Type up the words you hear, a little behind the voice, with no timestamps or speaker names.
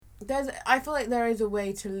I feel like there is a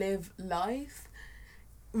way to live life,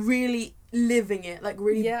 really living it, like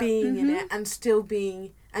really being in it, and still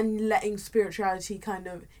being, and letting spirituality kind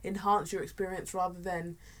of enhance your experience rather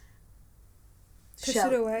than push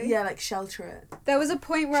it away. Yeah, like shelter it. There was a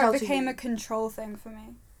point where it became a control thing for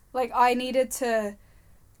me. Like, I needed to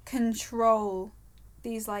control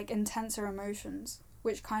these, like, intenser emotions,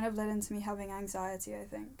 which kind of led into me having anxiety, I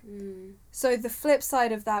think. So the flip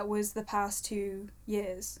side of that was the past 2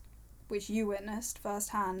 years, which you witnessed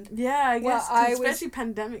firsthand. Yeah, I guess, especially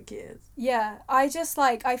pandemic years. Yeah, I just,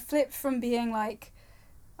 like, I flipped from being, like,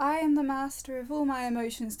 I am the master of all my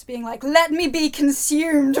emotions to being like, let me be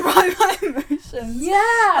consumed by my emotions.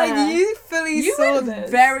 Yeah. Like, you fully saw went this.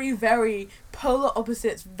 very, very polar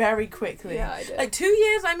opposites very quickly. Yeah, I did. Like, 2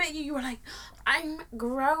 years I met you, you were like, I'm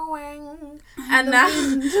growing. And now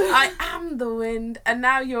I am the wind. And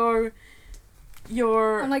now you're...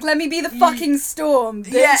 I'm like, let me be the fucking storm,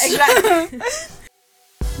 bitch. Yeah, exactly.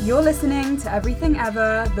 You're listening to Everything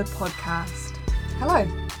Ever, the podcast. Hello.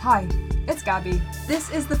 Hi. It's Gabby.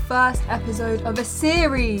 This is the first episode of a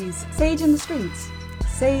series, Sage in the Streets.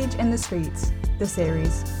 Sage in the Streets, the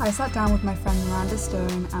series. I sat down with my friend Miranda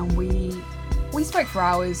Stone and we spoke for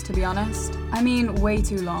hours, to be honest. I mean, way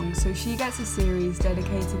too long, so she gets a series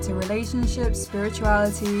dedicated to relationships,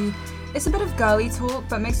 spirituality. It's a bit of girly talk,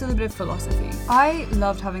 but mixed with a bit of philosophy. I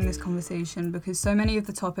loved having this conversation because so many of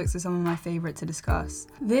the topics are some of my favourite to discuss.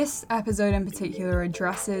 This episode in particular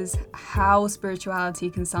addresses how spirituality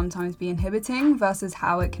can sometimes be inhibiting versus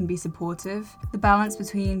how it can be supportive. The balance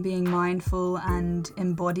between being mindful and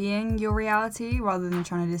embodying your reality rather than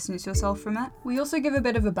trying to distance yourself from it. We also give a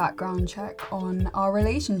bit of a background check on our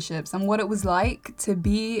relationships and what it was like to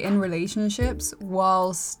be in relationships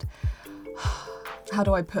whilst... how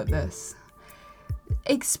do I put this?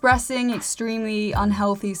 Expressing extremely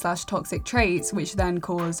unhealthy / toxic traits, which then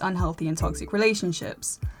cause unhealthy and toxic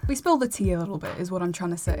relationships. We spill the tea a little bit, is what I'm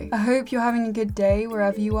trying to say. I hope you're having a good day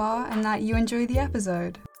wherever you are and that you enjoy the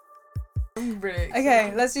episode. I'm really excited.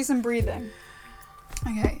 Okay, let's do some breathing.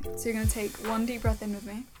 Okay, so you're going to take one deep breath in with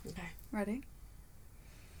me. Okay. Ready?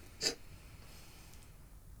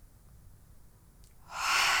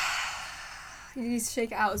 You need to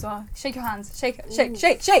shake it out as well. Shake your hands. Shake it. Shake.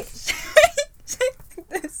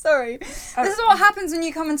 Sorry. This is what happens when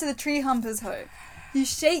you come into the tree humpers home. You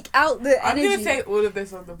shake out the energy. I'm going to say all of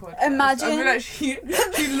this on the podcast. Imagine. I'm gonna, she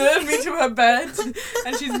lured me to her bed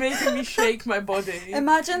and she's making me shake my body.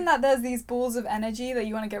 Imagine that there's these balls of energy that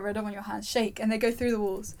you want to get rid of on your hands. Shake and they go through the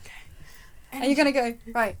walls. Okay. And you're going to go,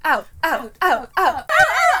 right, out.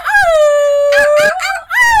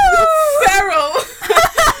 Feral!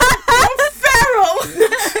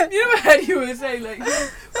 You know how you were saying, like, we were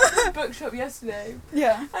at the bookshop yesterday.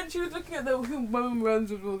 Yeah. And she was looking at the woman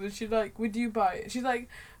runs with all this. She's like, would you buy it? She's like,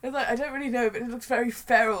 I don't really know, but it looks very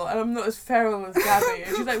feral, and I'm not as feral as Gabby.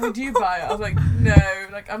 And she's like, would you buy it? I was like, no,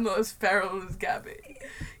 like, I'm not as feral as Gabby.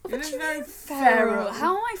 What do you mean feral?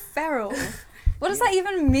 How am I feral? What does that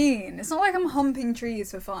even mean? It's not like I'm humping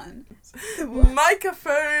trees for fun.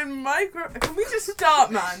 Microphone. Can we just start,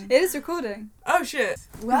 man? It is recording. Oh, shit.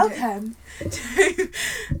 Welcome to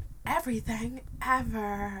Everything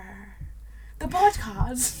Ever, the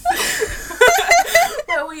podcast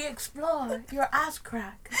where we explore your ass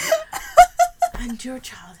crack and your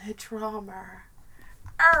childhood trauma.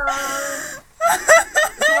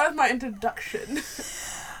 So that's my introduction.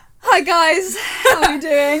 Hi guys, how are we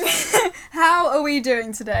doing? How are we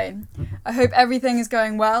doing today? I hope everything is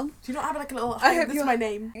going well. Do you not have like a little... this is my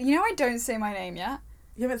name. You know I don't say my name yet.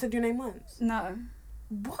 You haven't said your name once? No.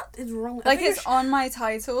 What is wrong? Like it's on my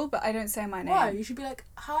title, but I don't say my name. Why? You should be like,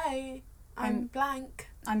 hi, I'm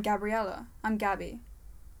blank. I'm Gabriella. I'm Gabby.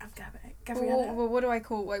 I'm Gabriella. Well, what do I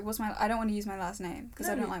call... Like, I don't want to use my last name, because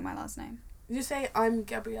I don't like my last name. You just say, I'm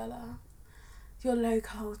Gabriella, your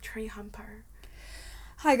local tree humper.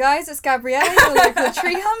 Hi guys, it's Gabriella, your local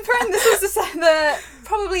tree humper, and this is the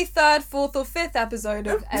probably 3rd, 4th or 5th episode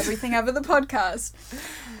of Everything Ever, the podcast.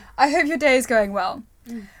 I hope your day is going well.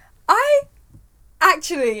 I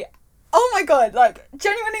actually, oh my god, like,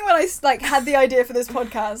 genuinely when I, like, had the idea for this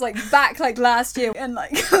podcast, like, back, like, last year, in,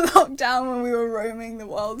 like, lockdown when we were roaming the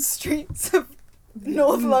wild streets of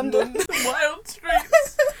North London. The wild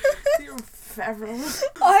streets. You're feral.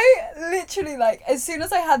 I literally, like, as soon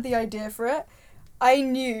as I had the idea for it, I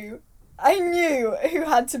knew who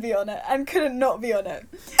had to be on it and couldn't not be on it.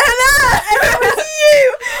 Hello! And it was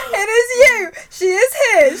you! It is you! She is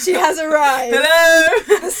here. She has arrived.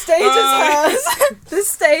 Hello! The stage is hers. The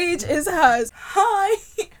stage is hers. Hi!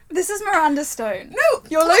 This is Miranda Stone. No,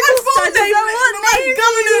 Your local full stud. name, What my name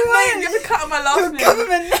government do you name. You have to cut out my last Your name.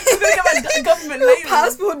 government name. I'm gonna get my government Your name.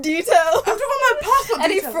 passport details. I'm talking about my passport.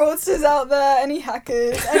 Any details. fraudsters out there? Any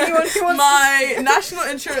hackers? Anyone who wants My national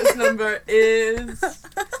insurance number is.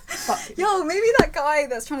 Fuck. Yo, maybe that guy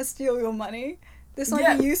that's trying to steal your money. This might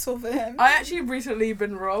Yeah. be useful for him. I actually recently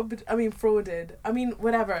been robbed. I mean, frauded. I mean,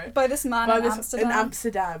 whatever. By this man in Amsterdam. In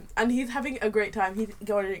Amsterdam, and he's having a great time. He's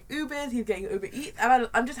going Ubers. He's getting Uber Eats, and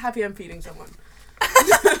I'm just happy I'm feeding someone.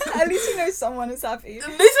 At least you know someone is happy. At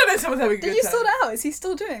least I know someone's having a good Did you time. sort it out? Is he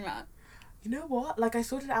still doing that? You know what? Like, I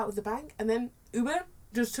sorted it out with the bank, and then Uber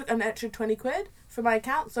just took an extra 20 quid from my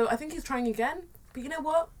account. So I think he's trying again. But you know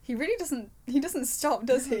what? He really doesn't. He doesn't stop,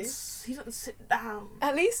 does he? He doesn't sit down.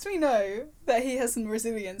 At least we know that he has some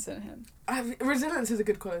resilience in him. Resilience is a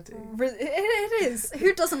good quality. It is.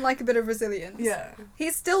 Who doesn't like a bit of resilience? Yeah.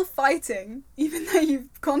 He's still fighting, even though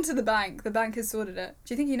you've gone to the bank. The bank has sorted it.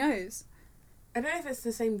 Do you think he knows? I don't know if it's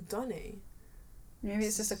the same Donny. Maybe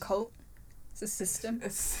it's just a cult. It's a system. A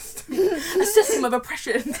system of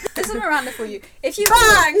oppression. This is Miranda for you. If you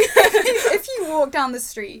Bang! if you walk down the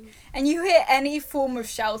street and you hear any form of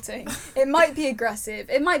shouting, it might be aggressive,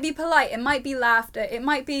 it might be polite, it might be laughter, it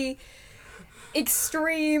might be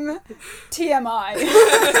extreme TMI.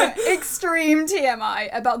 Extreme TMI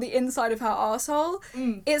about the inside of her arsehole.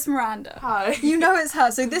 It's Miranda. Hi. You know it's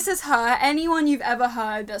her. So this is her. Anyone you've ever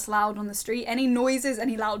heard that's loud on the street, any noises,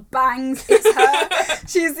 any loud bangs, it's her.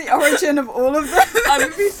 She's the origin of all of them. I'm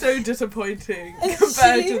gonna be so disappointing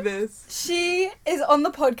compared to this. She is on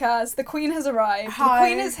the podcast. The Queen has arrived. Hi. The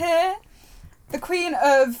Queen is here. The Queen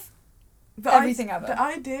of everything ever. The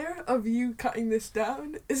idea of you cutting this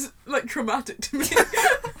down is like traumatic to me.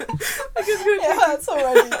 It hurts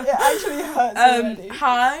already. It actually hurts already.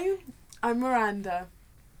 Hi, I'm Miranda.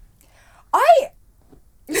 I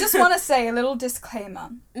just want to say a little disclaimer.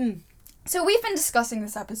 Mm. So we've been discussing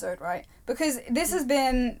this episode, right? Because this has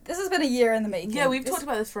been a year in the making. Yeah, we've talked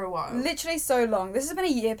about this for a while. Literally so long. This has been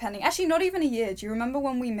a year pending. Actually, not even a year. Do you remember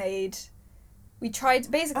when we tried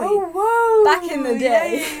basically back in the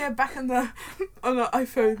day. Yeah, back on our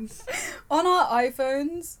iPhones. On our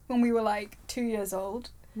iPhones when we were like 2 years old.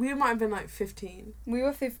 We might have been like 15. We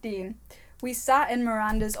were 15. We sat in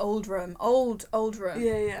Miranda's old room. Old room.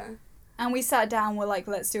 Yeah. And we sat down, we're like,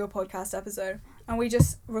 let's do a podcast episode. And we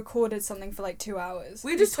just recorded something for like 2 hours.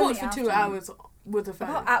 We just talked for 2 hours with the phone.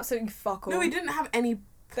 About absolutely fuck all. No, we didn't have any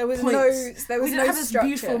There was points. no we didn't have this structure.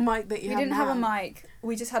 beautiful mic that you We have didn't now. have a mic.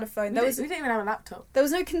 We just had a phone. We didn't even have a laptop. There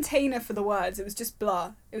was no container for the words. It was just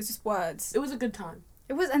blah. It was just words. It was a good time.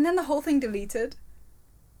 It was, and then the whole thing deleted.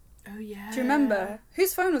 Oh yeah. Do you remember?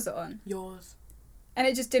 Whose phone was it on? Yours. And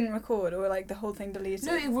it just didn't record, or like the whole thing deleted.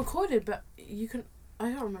 No, it recorded, but you can. I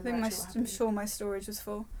don't remember. I think actually what I'm happened. sure my storage was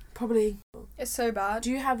full. Probably. It's so bad.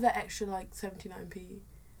 Do you have the extra like 79p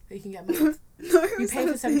that you can get? Month? No, You pay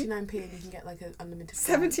for 79p and you can get like an unlimited.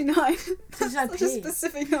 79. 79p. Such a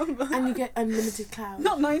specific number. And you get unlimited cloud.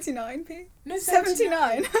 Not 99p. No,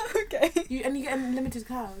 79. Okay. You get unlimited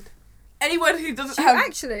cloud. Anyone who doesn't Do you have.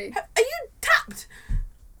 actually? Are you tapped?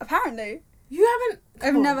 Apparently. You haven't. I've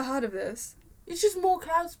come on. never heard of this. It's just more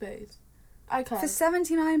cloud space. iCloud. For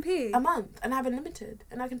 79p? A month, and I have unlimited,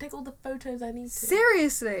 and I can take all the photos I need to.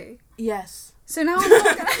 Seriously? Yes. So now I'm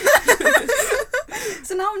not gonna...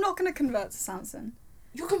 So now I'm not gonna convert to Samsung.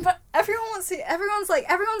 You can. Everyone wants to...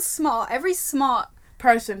 Everyone's smart. Every smart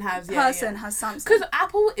Person has. person has Samsung. Because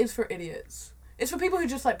Apple is for idiots. It's for people who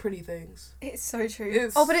just like pretty things. It's so true.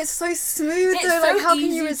 It's- but it's so smooth It's though. so Like, how can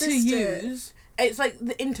easy you resist to it? use. It's like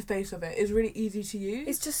the interface of it is really easy to use.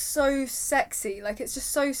 It's just so sexy. Like, it's just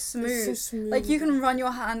so smooth. It's so smooth. Like, you can run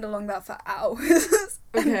your hand along that for hours.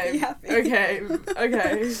 and Okay. be happy. Okay.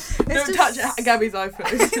 Don't just- touch Gabby's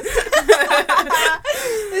iPhone.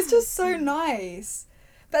 It's just so nice.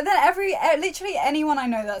 But then literally anyone I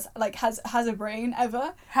know that's like has a brain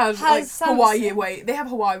ever. Has Has like Hawaii Samsung. Way. They have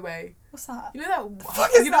Hawaii Way. What's that? You know that? fuck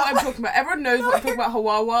is you know what that? I'm talking about. Everyone knows what I'm talking about.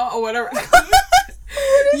 Hawawa or whatever it's called.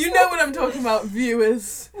 You know what I'm talking about,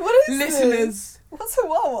 viewers, What is listeners. this? What's a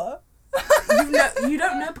wawa? You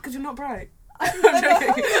don't know because you're not bright. I've I'm never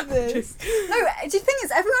joking. heard of this. No, the thing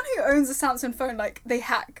is, everyone who owns a Samsung phone, like, they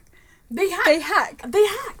hack. They hack. They hack. They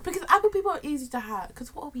hack because Apple people are easy to hack.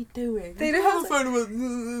 Because what are we doing? They We don't have have a phone with.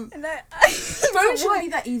 And Phone shouldn't be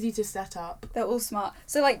that easy to set up. They're all smart.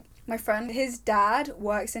 So, like, my friend, his dad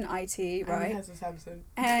works in IT, And right? he has a Samsung.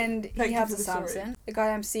 And Thank he you has for a the story. Samsung. The guy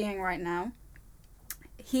I'm seeing right now,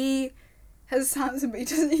 he has a Samsung, but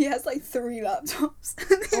he has like 3 laptops.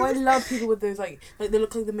 Oh, I love people with those like they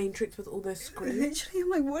look like the Matrix with all those screens. Literally, I'm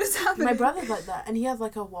like, what is happening? My brother's like that, and he has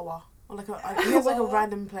like a Wawa. Or like he has like a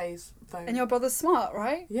random place phone. And your brother's smart,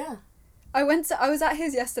 right? Yeah. I was at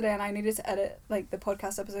his yesterday and I needed to edit like the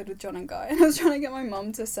podcast episode with John and Guy, and I was trying to get my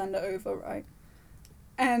mum to send it over, right?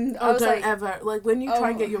 And I was don't ever when you try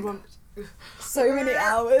and get your mum so many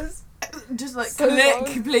hours. Just like So click,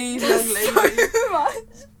 long. please, young lady. So much.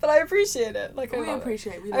 But I appreciate it. Like We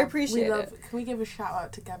appreciate it. Can we give a shout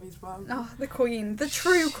out to Gabby's mum? Oh, the queen. The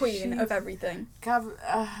true queen of everything.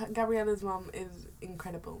 Gabriella's mum is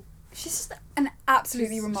incredible. She's just an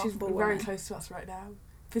absolutely remarkable She's very woman. close to us right now.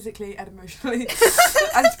 Physically and emotionally.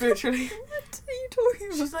 And spiritually. What are you talking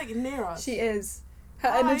about? She's like near us. She is. Her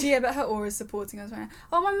Hi. energy, I bet her aura is supporting us right now.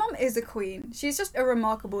 Oh, my mum is a queen. She's just a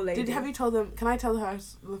remarkable lady. Have you told them? Can I tell her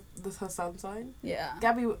her sun sign? Yeah.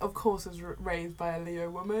 Gabby, of course, was raised by a Leo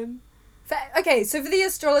woman. Okay, so for the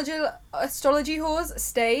astrology whores,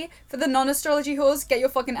 stay. For the non-astrology whores, get your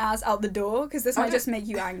fucking ass out the door, because this might just make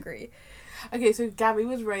you angry. Okay, so Gabby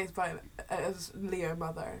was raised by a Leo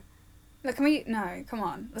mother. Look, no, come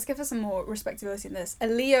on. Let's give her some more respectability in this. A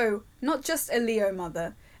Leo, not just a Leo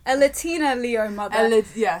mother, a Latina Leo mother.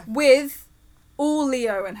 Yeah. With all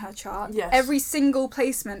Leo in her chart. Yes. Every single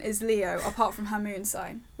placement is Leo, apart from her moon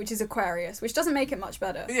sign, which is Aquarius, which doesn't make it much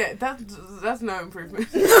better. Yeah, that's no improvement.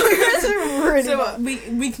 It's really so not.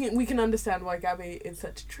 we can understand why Gabby is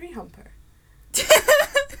such a tree humper.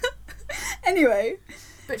 Anyway.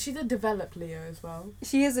 But she's a developed Leo as well.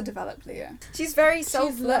 She is a developed Leo. She's very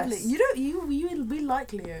selfless. She's lovely. We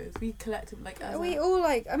like Leos. We collectively like. We all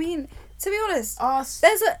like. I mean, to be honest, if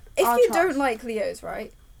you charts. don't like Leos,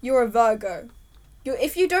 right? You're a Virgo.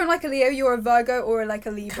 If you don't like a Leo, you're a Virgo or like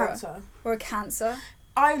a Libra. Cancer. Or a Cancer.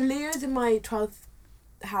 Leo's in my 12th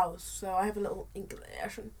house, so I have a little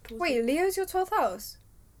inclination. Wait, Leo's your 12th house?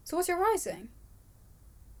 So what's your rising?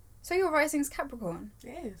 So your rising's Capricorn.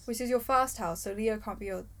 Yes. Which is your first house, so Leo can't be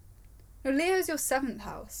your... No, Leo's your 7th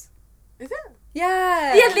house. Is it?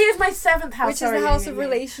 Yeah. Yeah, Leo's my 7th house. Which is the house of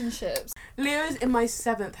relationships. Leo's in my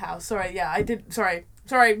 7th house. Sorry, yeah, I did... Sorry,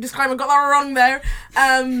 disclaimer, got that wrong there.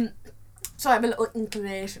 So I have a little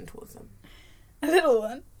inclination towards them. A little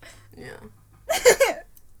one. Yeah.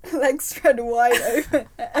 Legs spread wide open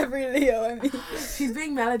at every Leo, I mean. She's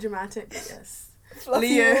being melodramatic, yes. Fluffy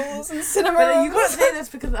Leo. walls and cinema But you rolls. can't say this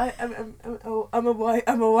because I'm a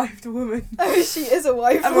wife to woman. Oh, she is a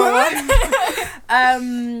wife I'm woman.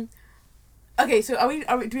 a wife. Okay, so are we?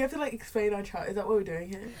 Do we have to like explain our chart? Is that what we're doing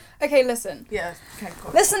here? Okay, listen. Yeah. Okay,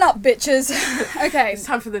 cool. Listen up, bitches. Okay. It's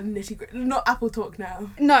time for the nitty gritty. Not Apple talk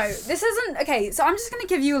now. No, this isn't... Okay, so I'm just going to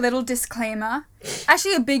give you a little disclaimer.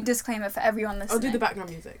 Actually, a big disclaimer for everyone listening. I'll do the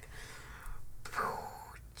background music.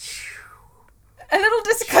 A little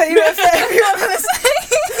disclaimer for everyone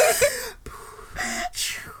listening.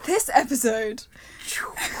 This episode...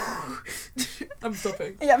 I'm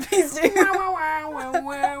stopping. Yeah, please do.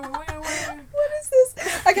 What is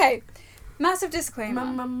this? Okay, massive disclaimer.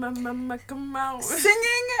 Come out.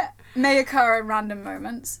 Singing may occur in random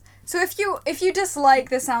moments. So if you dislike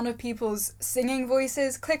the sound of people's singing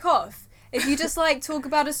voices, click off. If you dislike talk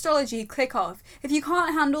about astrology, click off. If you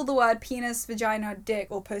can't handle the word penis, vagina, dick,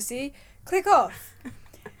 or pussy, click off.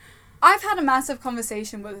 I've had a massive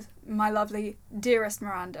conversation with my lovely dearest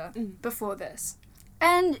Miranda before this.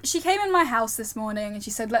 And she came in my house this morning and she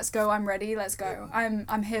said, "Let's go, I'm ready, let's go.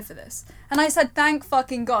 I'm here for this." And I said, "Thank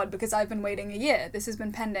fucking God, because I've been waiting a year. This has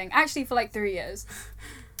been pending, actually for like 3 years."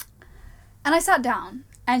 And I sat down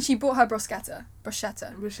and she brought her bruschetta.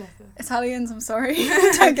 Italians, I'm sorry.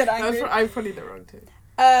 Don't get angry. I probably did it wrong too.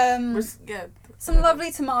 Some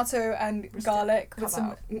lovely tomato and garlic with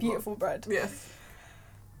some beautiful bread. Yes.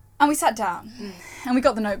 And we sat down and we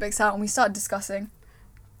got the notebooks out and we started discussing.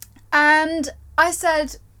 And I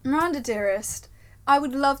said, "Miranda, dearest, I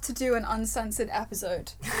would love to do an uncensored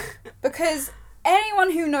episode." Because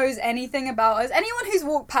anyone who knows anything about us, anyone who's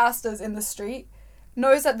walked past us in the street,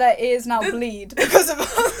 knows that their ears now bleed because of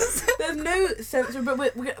us. There's no censor, but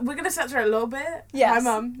we're going to censor a little bit. Yes. Hi,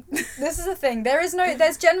 Mum. This is the thing. There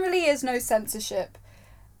generally is no censorship.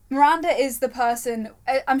 Miranda is the person,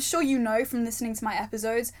 I'm sure you know from listening to my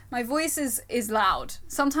episodes, my voice is loud.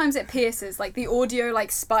 Sometimes it pierces, like the audio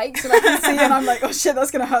like spikes and I can see and I'm like, oh shit,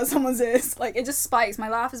 that's going to hurt someone's ears. Like it just spikes. My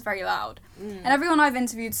laugh is very loud. And everyone I've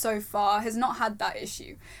interviewed so far has not had that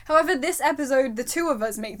issue. However, this episode, the two of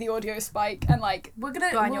us make the audio spike and like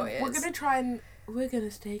blind your ears. We're going to try and, we're going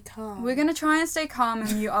to stay calm. We're going to try and stay calm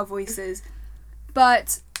and mute our voices.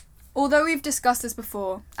 But although we've discussed this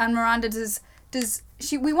before and Miranda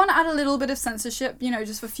we want to add a little bit of censorship,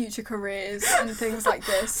 just for future careers and things like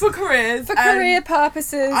this. For careers. For career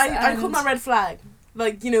purposes. I call my red flag.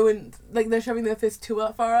 Like, when like they're shoving their fist too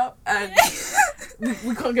far up and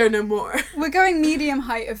we can't go no more. We're going medium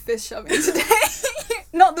height of fist shoving today.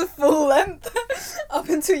 Not the full length up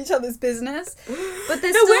into each other's business. But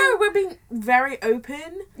there's we're being very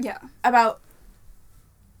open about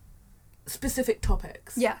specific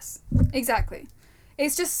topics. Yes, exactly.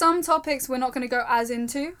 It's just some topics we're not going to go as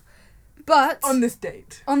into, but on this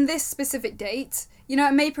date. On this specific date, you know,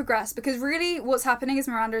 it may progress, because really what's happening is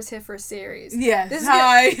Miranda is here for a series. Yes,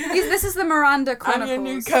 This is the Miranda Chronicles. I'm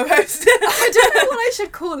your new co-host. I don't know what I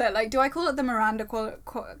should call it. Like, do I call it the Miranda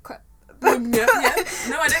yeah.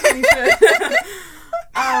 No, I don't think you should.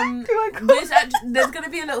 There's going to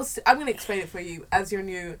be a little... I'm going to explain it for you as your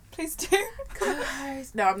new... Please do.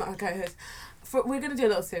 Co-host. No, I'm not a co-host. We're going to do a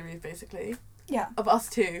little series, basically. Yeah. Of us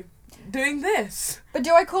two doing this. But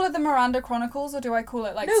do I call it the Miranda Chronicles, or do I call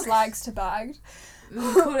it, like, Slags to Bagged? We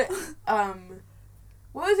call it,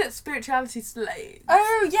 what was it? Spirituality Slaves.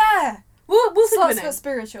 Oh, yeah. We'll Sluts but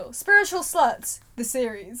Spiritual. Spiritual Sluts, the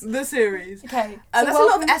series. The series. Okay. That's a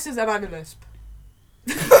lot of S's and I'm a lisp.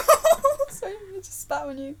 Sorry, I just spat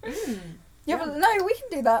on you. Yeah, but no, we can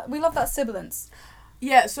do that. We love that sibilance.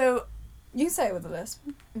 Yeah, so... You can say it with a lisp.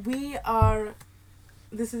 We are...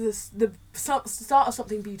 This is the start of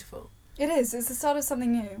something beautiful. It is. It's the start of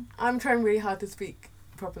something new. I'm trying really hard to speak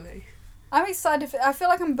properly. I'm excited. I feel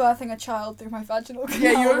like I'm birthing a child through my vaginal canal.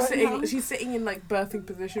 Yeah, you're right sitting... now. She's sitting in, like, birthing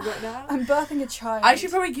position right now. I'm birthing a child. I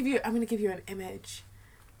should probably give you... I'm going to give you an image.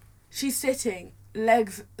 She's sitting,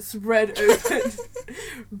 legs spread open,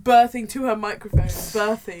 birthing to her microphone,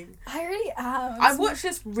 birthing. I really am. I've watched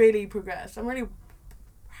this really progress. I'm really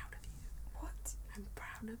proud of you. What? I'm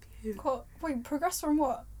proud of you. What? Wait, progress from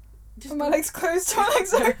what? Just from my legs closed to my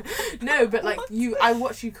legs open? No, but like I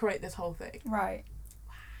watched you create this whole thing. Right.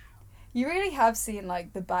 You really have seen,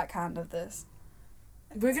 like, the backhand of this.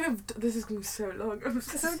 This is gonna be so long. No,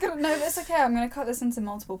 it's okay. I'm gonna cut this into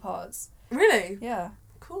multiple parts. Really? Yeah.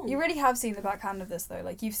 Cool. You really have seen the backhand of this, though.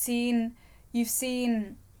 Like, you've seen me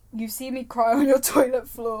cry on your toilet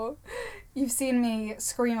floor. You've seen me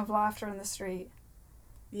scream of laughter in the street.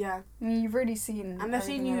 Yeah. I mean, you've really seen. And I've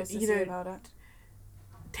seen you know, about it.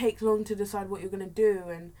 Take long to decide what you're gonna do,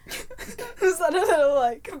 and was that a little,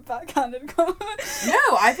 like, backhanded comment? No,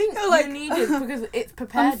 I think like, you need it because it's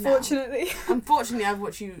prepared. Unfortunately. Now. Unfortunately, I've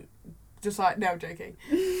watched you decide. No, I'm joking.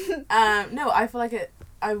 No, I feel like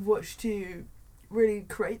I've watched you really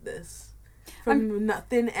create this from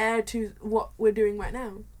thin air to what we're doing right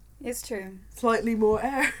now. It's true. Slightly more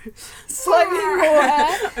air. Slightly more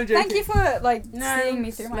air. I'm joking. Thank you for, like, seeing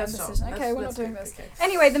me through my decision. Okay, we're not doing this. Okay.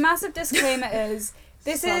 Anyway, the massive disclaimer is...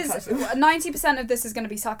 This sarcasm. is 90% of this is going to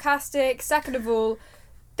be sarcastic. Second of all,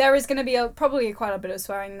 there is going to be probably quite a bit of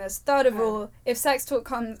swearing in this. Third of all, if sex talk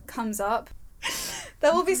comes up,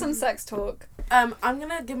 there will be some sex talk. I'm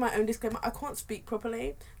gonna give my own disclaimer. I can't speak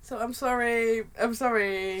properly, so I'm sorry.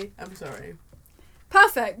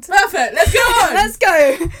 Perfect. Let's go. Let's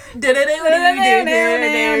go.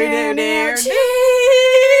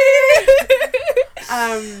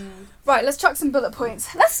 Right, let's chuck some bullet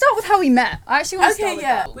points. Let's start with how we met. I actually want to start with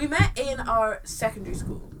that. We met in our secondary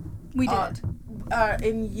school. We did.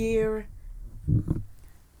 In year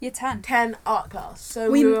 10. 10 art class. So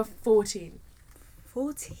we were 14.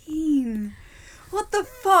 14. What the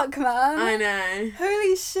fuck, man? I know.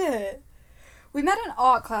 Holy shit. We met in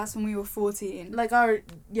art class when we were 14. Like So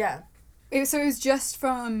it was just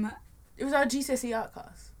from... It was our GCSE art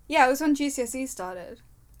class. Yeah, it was when GCSE started.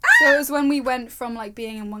 So it was when we went from, like,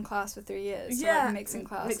 being in one class for 3 years to, like, mixing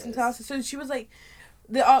classes. So she was, like...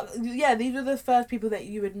 these were the first people that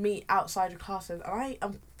you would meet outside of classes. And I,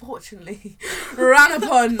 unfortunately, ran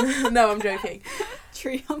upon... No, I'm joking.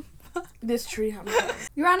 Tree hump. This tree hump.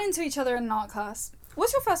 You ran into each other in an art class.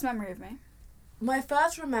 What's your first memory of me? My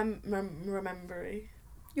first remembery...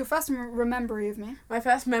 Your first remembery of me? My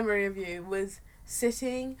first memory of you was...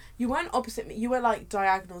 sitting, you weren't opposite me, you were like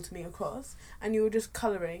diagonal to me across, and you were just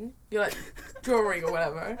colouring, you're like drawing or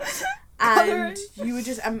whatever, and you were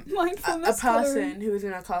just a person colouring. who was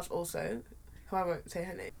in our class also, who I won't say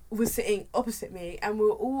her name, was sitting opposite me, and we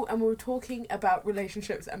were talking about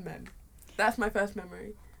relationships and men. That's my first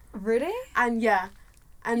memory. Really? And yeah.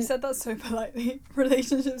 And you said that so politely.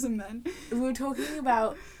 Relationships and men. We were talking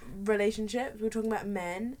about relationships, we were talking about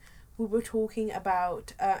men, we were talking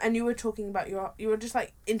about, and you were talking about you were just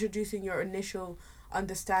like introducing your initial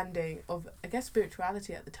understanding of, I guess,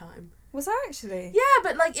 spirituality at the time. Was I actually? Yeah,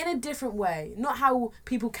 but like in a different way. Not how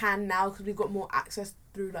people can now, because we've got more access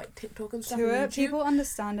through like TikTok and stuff. People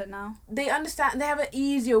understand it now. They understand, they have an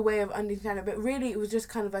easier way of understanding it, but really it was just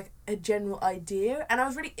kind of like a general idea. And I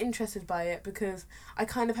was really interested by it because I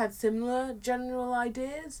kind of had similar general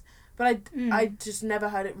ideas, But I just never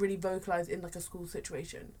heard it really vocalized in like a school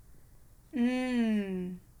situation.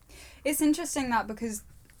 It's interesting that because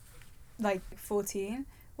like 14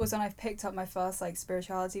 was when I picked up my first like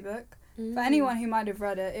spirituality book. For anyone who might have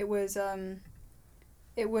read it, it was A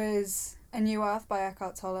New Earth by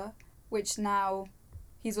Eckhart Tolle, which now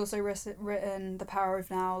he's also written The Power of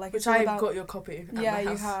Now. Like, which I've got your copy at yeah, my house.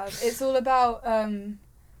 you have. It's all about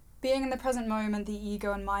being in the present moment, the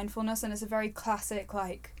ego and mindfulness, and it's a very classic,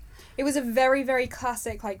 like, it was a very, very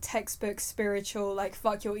classic, like, textbook spiritual, like,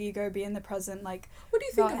 fuck your ego, be in the present, like, what do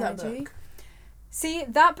you think of that book? See,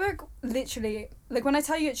 that book, literally, like, when I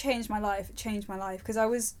tell you it changed my life, because I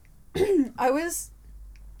was,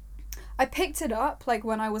 I picked it up, like,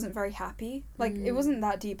 when I wasn't very happy, like, it wasn't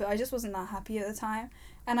that deep, but I just wasn't that happy at the time,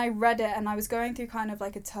 and I read it, and I was going through kind of,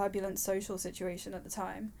 like, a turbulent social situation at the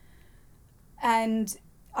time, and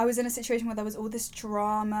I was in a situation where there was all this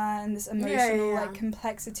drama and this emotional, like,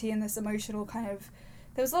 complexity and this emotional kind of...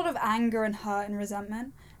 There was a lot of anger and hurt and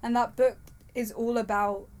resentment. And that book is all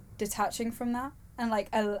about detaching from that and,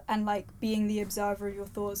 like, being the observer of your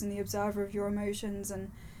thoughts and the observer of your emotions and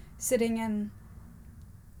sitting in,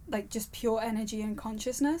 like, just pure energy and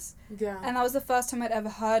consciousness. Yeah. And that was the first time I'd ever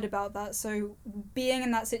heard about that. So being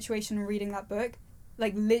in that situation and reading that book,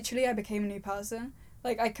 like, literally I became a new person.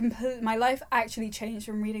 Like, my life actually changed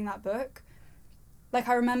from reading that book. Like,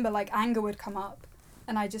 I remember, like, anger would come up,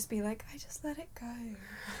 and I'd just be like, I just let it go.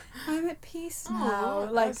 I'm at peace now.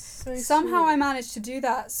 Aww, like, so somehow sweet. I managed to do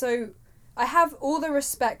that. So, I have all the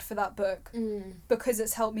respect for that book, because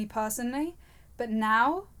it's helped me personally. But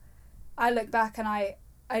now, I look back and I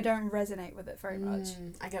don't resonate with it very much.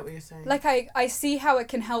 I get what you're saying. Like, I see how it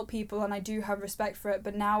can help people, and I do have respect for it,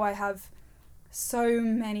 but now I have so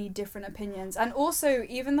many different opinions, and also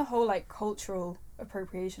even the whole like cultural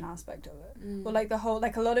appropriation aspect of it, or like the whole,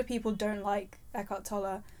 like, a lot of people don't like Eckhart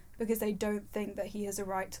Tolle because they don't think that he has a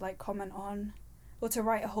right to like comment on or to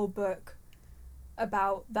write a whole book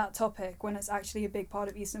about that topic when it's actually a big part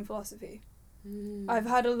of Eastern philosophy. I've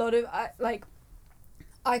had a lot of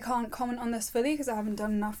I can't comment on this fully because I haven't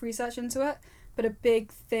done enough research into it, but a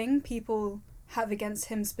big thing people have against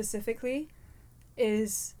him specifically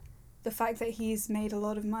is the fact that he's made a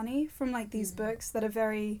lot of money from like these books that are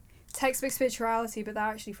very textbook spirituality, but they're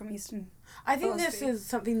actually from Eastern I think philosophy. this is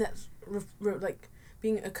something that's like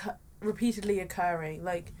being repeatedly occurring.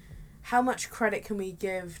 Like, how much credit can we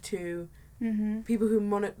give to people who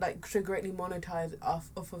so greatly monetize off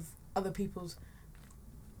of other people's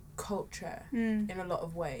culture in a lot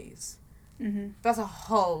of ways? That is a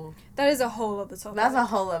whole other topic. That's a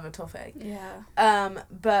whole other topic. Yeah.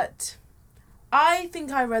 But I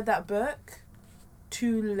think I read that book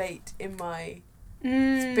too late in my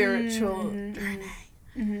spiritual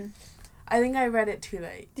journey. I think I read it too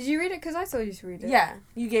late. Did you read it because I told you to read it? Yeah,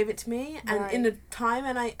 you gave it to me, and Right. in a time,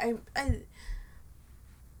 and I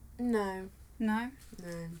no.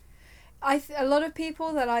 A lot of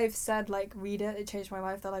people that I've said like read it changed my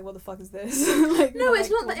life. They're like, what the fuck is this? Like, No, it's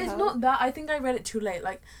like, not what that. the It's hell? not that. I think I read it too late.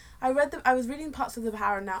 Like, I was reading parts of The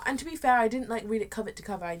Power Now, and to be fair, I didn't like read it cover to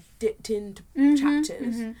cover. I dipped into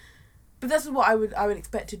chapters, but this is what I would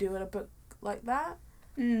expect to do in a book like that.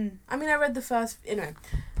 I mean, I read the first, and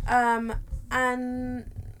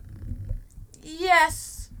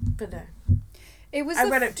yes, but no. It was. I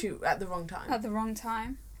read it at the wrong time. At the wrong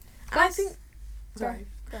time. And I think. Sorry.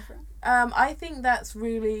 Go for it. I think that's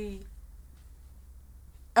really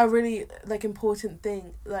a really like important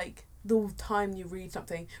thing. Like, the time you read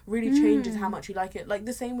something really changes how much you like it. Like,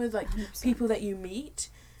 the same with like 100%. people that you meet.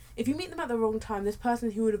 If you meet them at the wrong time, this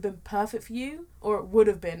person who would have been perfect for you, or would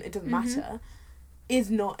have been, it doesn't matter,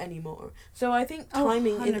 is not anymore. So I think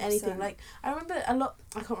timing in 100%. anything. Like, I remember a lot.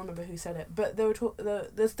 I can't remember who said it, but they were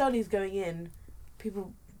the studies going in,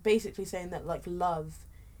 people basically saying that like love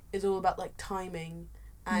is all about like timing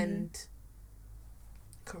and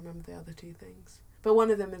I can't remember the other two things, but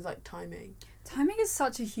one of them is like timing. Timing is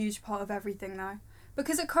such a huge part of everything though,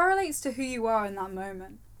 because it correlates to who you are in that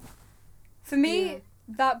moment. For me,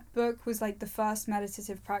 that book was like the first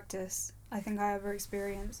meditative practice I think I ever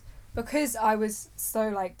experienced, because I was so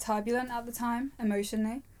like turbulent at the time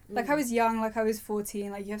emotionally. Like, I was young, like I was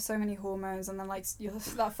 14, like you have so many hormones, and then like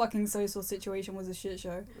that fucking social situation was a shit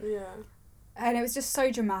show. Yeah. And it was just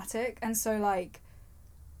so dramatic, and so like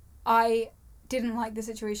I didn't like the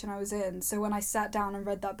situation I was in. So when I sat down and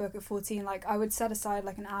read that book at 14, like I would set aside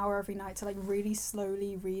like an hour every night to like really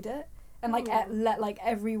slowly read it and like let like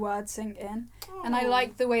every word sink in. And I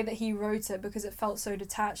liked the way that he wrote it because it felt so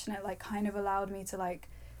detached, and it like kind of allowed me to like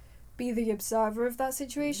be the observer of that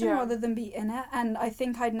situation rather than be in it. And I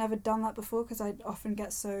think I'd never done that before because I'd often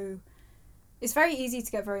get so it's very easy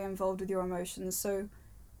to get very involved with your emotions. So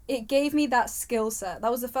it gave me that skill set.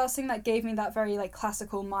 That was the first thing that gave me that very like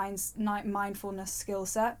classical mindfulness skill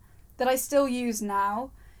set that I still use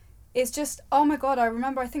now. It's just, oh my God,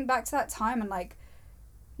 I think back to that time and like,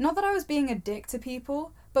 not that I was being a dick to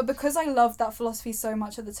people, but because I loved that philosophy so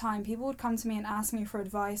much at the time, people would come to me and ask me for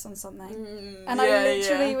advice on something. And I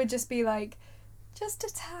literally would just be like, just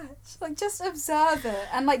detach. Like, just observe it.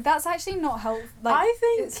 And, like, that's actually not helpful. Like, I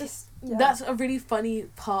think it's just, that's a really funny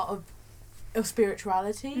part of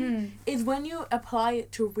spirituality, is when you apply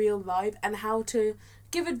it to real life and how to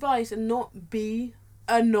give advice and not be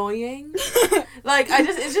annoying. Like,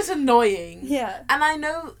 it's just annoying. Yeah. And I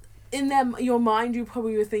know in your mind you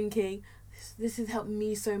probably were thinking, this has helped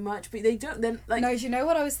me so much, but they don't then like. No, do you know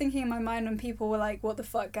what I was thinking in my mind when people were like, "What the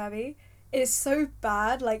fuck, Gabby?" It's so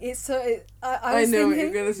bad. Like it's so. I was know thinking, what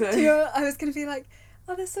you're gonna say. I was gonna be like,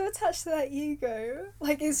 "Oh, they're so attached to that ego."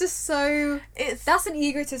 Like it's just so. That's an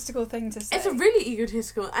egotistical thing to say. It's a really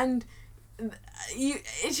egotistical, and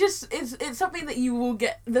it's something that you will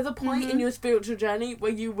get. There's a point in your spiritual journey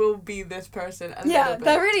where you will be this person. Yeah,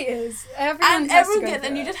 there really is. Everyone gets,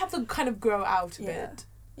 and you just have to kind of grow out of it.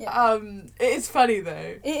 Yeah. It's funny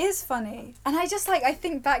though. It is funny, and I just I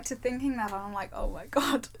think back to thinking that, and I'm like, oh my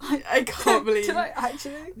God, I can't believe. Did I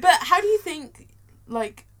actually? But how do you think,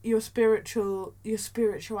 like your spiritual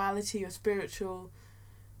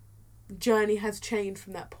journey has changed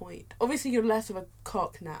from that point? Obviously, you're less of a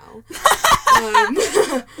cock now.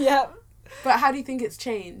 Yeah. But how do you think it's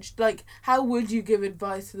changed? Like, how would you give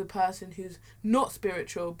advice to the person who's not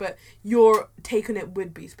spiritual, but your take on it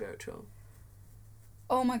would be spiritual?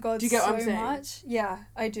 Oh my God, do you get so what I'm saying? much. Yeah,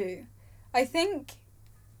 I do. I think...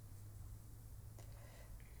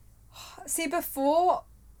 See, before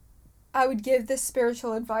I would give this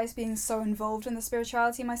spiritual advice being so involved in the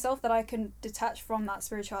spirituality myself that I couldn't detach from that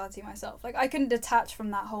spirituality myself. Like, I couldn't detach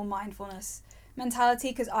from that whole mindfulness mentality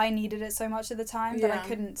because I needed it so much at the time that I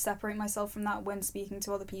couldn't separate myself from that when speaking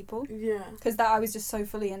to other people. Yeah. Because I was just so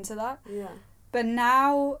fully into that. Yeah. But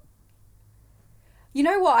now... You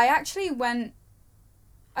know what?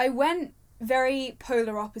 I went very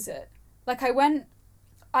polar opposite. Like, I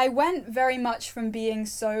went very much from being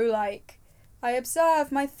so, like, I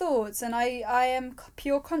observe my thoughts, and I am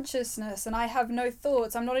pure consciousness, and I have no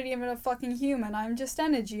thoughts, I'm not even a fucking human, I'm just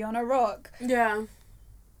energy on a rock. Yeah.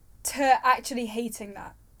 To actually hating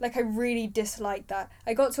that. Like, I really disliked that.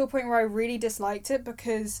 I got to a point where I really disliked it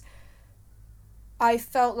because I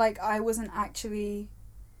felt like I wasn't actually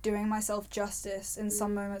doing myself justice in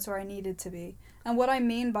some moments where I needed to be. And what I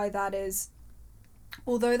mean by that is,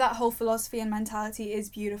 although that whole philosophy and mentality is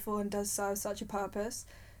beautiful and does serve such a purpose,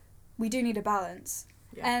 we do need a balance.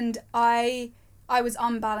 Yeah. And I was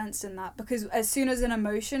unbalanced in that because as soon as an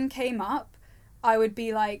emotion came up, I would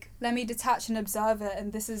be like, let me detach and observe it,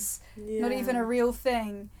 and this is not even a real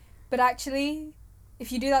thing. But actually,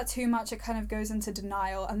 if you do that too much, it kind of goes into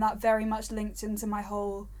denial, and that very much linked into my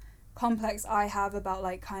whole complex I have about,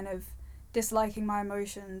 like, kind of disliking my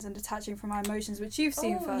emotions and detaching from my emotions, which you've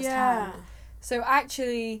seen firsthand. Yeah. So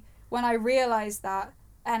actually, when I realised that,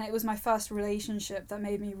 and it was my first relationship that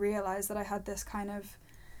made me realise that I had this kind of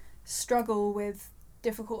struggle with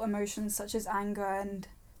difficult emotions such as anger and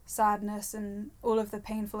sadness and all of the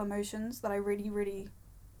painful emotions that I really,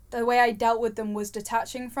 the way I dealt with them was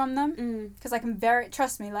detaching from them. Because I can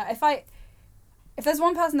trust me, like, if there's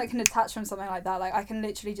one person that can detach from something like that, like, I can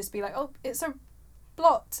literally just be like, oh, it's a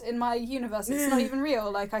blot in my universe, it's not even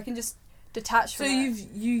real, like, I can just detach from it. So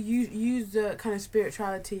you use the kind of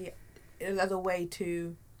spirituality as a way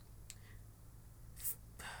to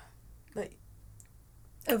like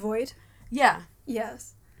avoid? Yeah.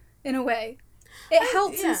 Yes. In a way. It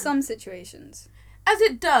helps in some situations. As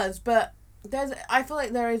it does, but I feel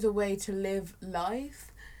like there is a way to live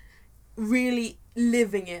life really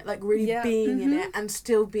living it, like really being in it, and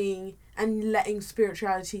still being, and letting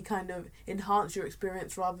spirituality kind of enhance your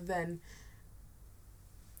experience rather than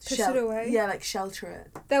push it away. Yeah, like shelter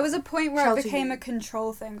it. There was a point where it became a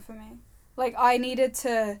control thing for me. Like, I needed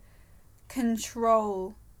to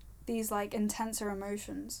control these, like, intenser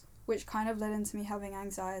emotions, which kind of led into me having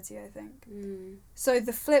anxiety, I think. So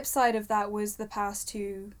the flip side of that was the past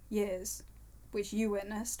 2 years, which you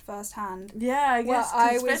witnessed firsthand. Yeah, I guess,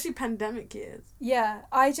 especially pandemic years. Yeah,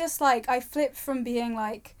 I just, like, I flipped from being,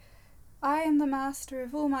 like, I am the master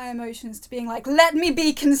of all my emotions to being like, let me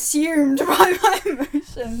be consumed by my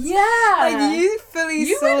emotions. Yeah. Like, you fully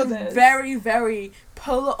saw this. You were very, very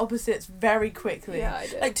polar opposites very quickly. Yeah, I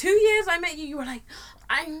did. Like, 2 years I met you, you were like,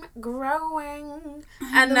 I'm growing.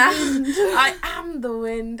 And now I am the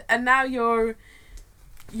wind. And now you're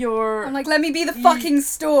you're... I'm like, let me be the fucking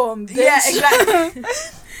storm, bitch. Yeah, exactly.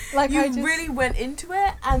 Like, you I just... really went into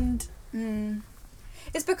it, and...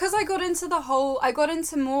 It's because I got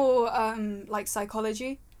into more, like,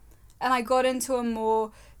 psychology. And I got into a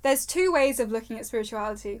more... There's two ways of looking at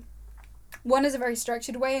spirituality. One is a very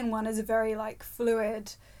structured way, and one is a very, like,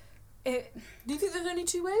 fluid... Do you think there's only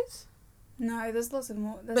two ways? No, there's lots of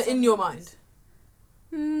more. But in your mind?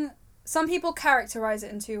 Some people characterize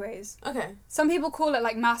it in two ways. Okay. Some people call it,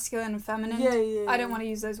 like, masculine and feminine. Yeah. I don't want to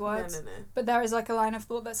use those words. No. But there is, like, a line of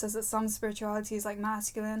thought that says that some spirituality is, like,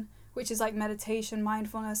 masculine, which is, like, meditation,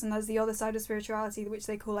 mindfulness, and there's the other side of spirituality, which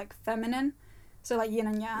they call, like, feminine. So, like, yin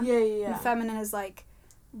and yang. Yeah. And feminine is, like,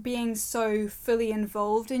 being so fully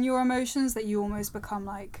involved in your emotions that you almost become,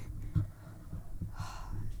 like...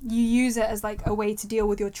 You use it as, like, a way to deal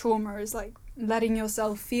with your trauma, is, like, letting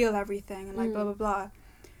yourself feel everything and, like, blah, blah, blah.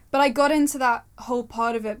 But I got into that whole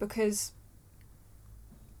part of it because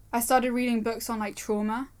I started reading books on, like,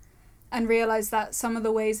 trauma and realised that some of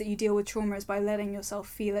the ways that you deal with trauma is by letting yourself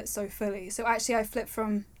feel it so fully. So actually I flipped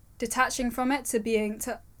from detaching from it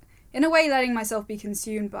to in a way, letting myself be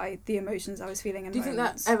consumed by the emotions I was feeling in Do you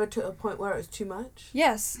moments. think that ever to a point where it was too much?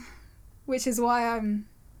 Yes. Which is why I'm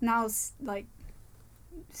now, like...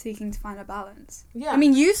 seeking to find a balance. Yeah. I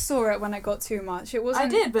mean, you saw it when it got too much. It wasn't... I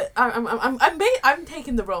did, but I'm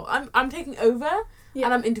taking the role. I'm taking over,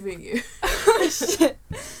 and I'm interviewing you. Shit.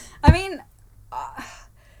 I mean,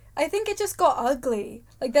 I think it just got ugly.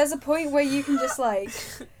 Like, there's a point where you can just, like...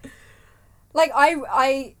 Like,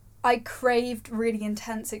 I craved really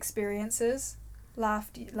intense experiences the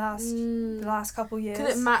last couple years.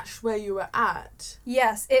 Because it matched where you were at.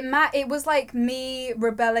 Yes, it was like me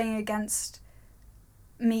rebelling against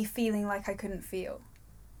me feeling like I couldn't feel.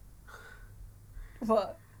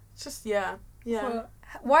 What? It's just, yeah. What?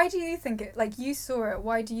 Why do you think it, like, you saw it,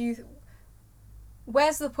 why do you,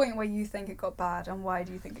 where's the point where you think it got bad, and why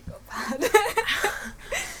do you think it got bad?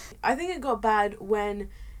 I think it got bad when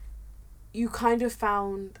you kind of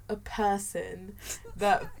found a person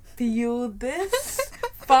that fueled this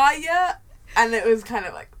fire, and it was kind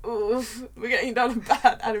of like, oof, we're getting down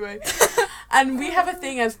bad anyway. And we have a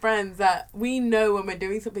thing as friends that we know when we're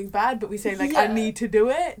doing something bad, but we say, like, I need to do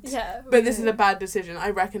it. Yeah. But this is a bad decision. I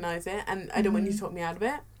recognise it, and I don't want you to talk me out of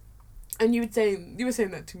it. And you were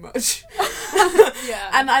saying that too much. Yeah.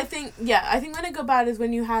 And I think when it got bad is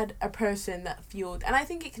when you had a person that fueled. And I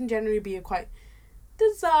think it can generally be a quite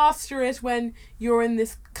disastrous when you're in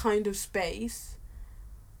this kind of space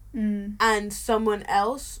and someone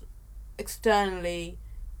else externally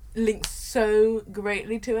links so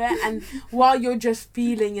greatly to it, and while you're just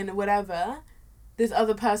feeling and whatever, this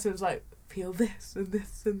other person is like, feel this and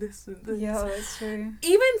this and this and this. Yeah, that's true.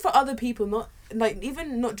 Even for other people, not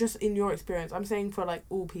just in your experience, I'm saying for, like,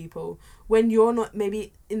 all people, when you're not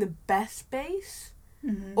maybe in the best space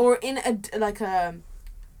or in a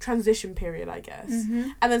transition period, I guess,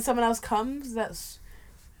 and then someone else comes, that's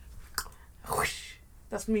whoosh,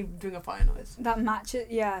 that's me doing a fire noise. That matches,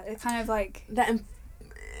 yeah, it kind of like...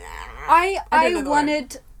 I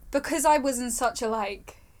wanted, because I was in such a,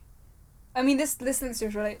 like... I mean, this links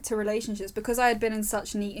to relationships. Because I had been in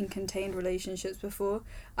such neat and contained relationships before,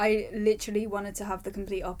 I literally wanted to have the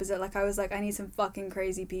complete opposite. Like, I was like, I need some fucking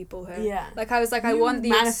crazy people here. Yeah. Like, I was like, I You want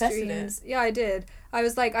the manifested extremes. it. Yeah, I did. I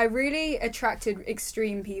was like, I really attracted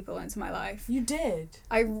extreme people into my life. You did.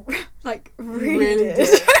 I, like, really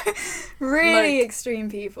did. Really Like, extreme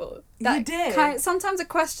people. you did. Sometimes are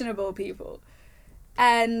questionable people.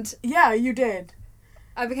 And... Yeah, you did.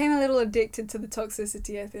 I became a little addicted to the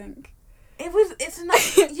toxicity, I think. It's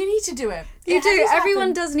not, you need to do it. You It do. has Everyone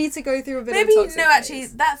happened. does need to go through a bit Maybe of a toxic no, actually,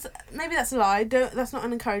 phase. that's a lie. That's not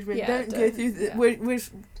an encouragement. Yeah, Don't go through. yeah.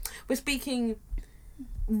 We're speaking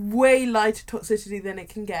way lighter toxicity than it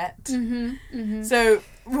can get. So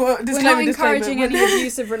We're not encouraging any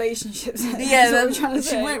abusive relationships. Yeah, That's what we're trying to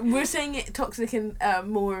say. we're saying it toxic in a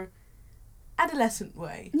more adolescent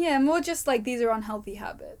way. Yeah, more just like these are unhealthy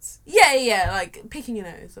habits. Yeah, like picking your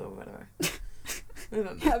nose or whatever. I don't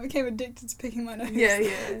know. Yeah, I became addicted to picking my nose.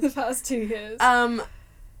 Yeah. The past 2 years.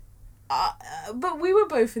 But we were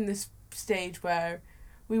both in this stage where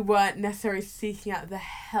we weren't necessarily seeking out the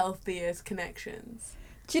healthiest connections.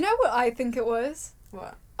 Do you know what I think it was?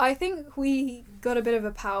 What? I think we got a bit of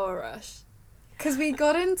a power rush. Because we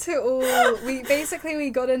got into we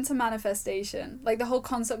got into manifestation. Like the whole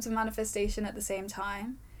concept of manifestation at the same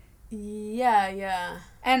time. Yeah.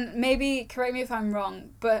 And maybe, correct me if I'm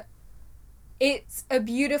wrong, but it's a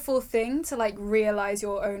beautiful thing to, like, realize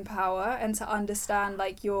your own power and to understand,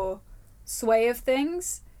 like, your sway of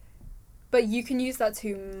things. But you can use that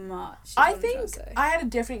too much. I think I had a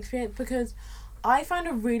different experience because I had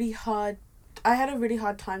a really hard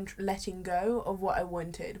time letting go of what I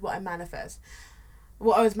wanted, what I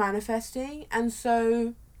was manifesting, and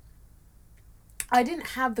so I didn't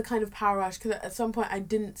have the kind of power rush, because at some point I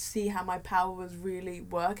didn't see how my power was really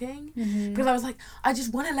working, because I was like, I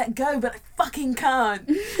just want to let go, but I fucking can't.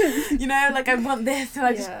 You know, like, I want this and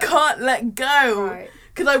I just can't let go,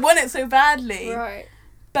 because I want it so badly. Right.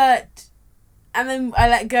 And then I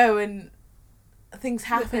let go and things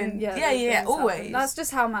happen. Things always. Happen. That's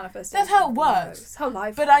just how manifestation. That's how it works. That's how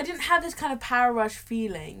life. But works. I didn't have this kind of power rush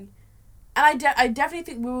feeling, and I definitely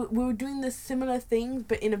think we were doing the similar things,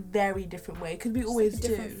 but in a very different way, because we always do.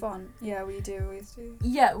 Different font. Yeah, we do. Always do.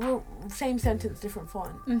 Yeah, well, same sentence, different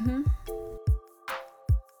font.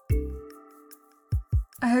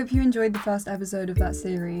 I hope you enjoyed the first episode of that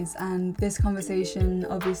series, and this conversation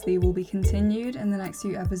obviously will be continued in the next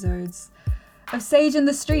few episodes of Sage in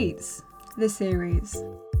the Streets, this series.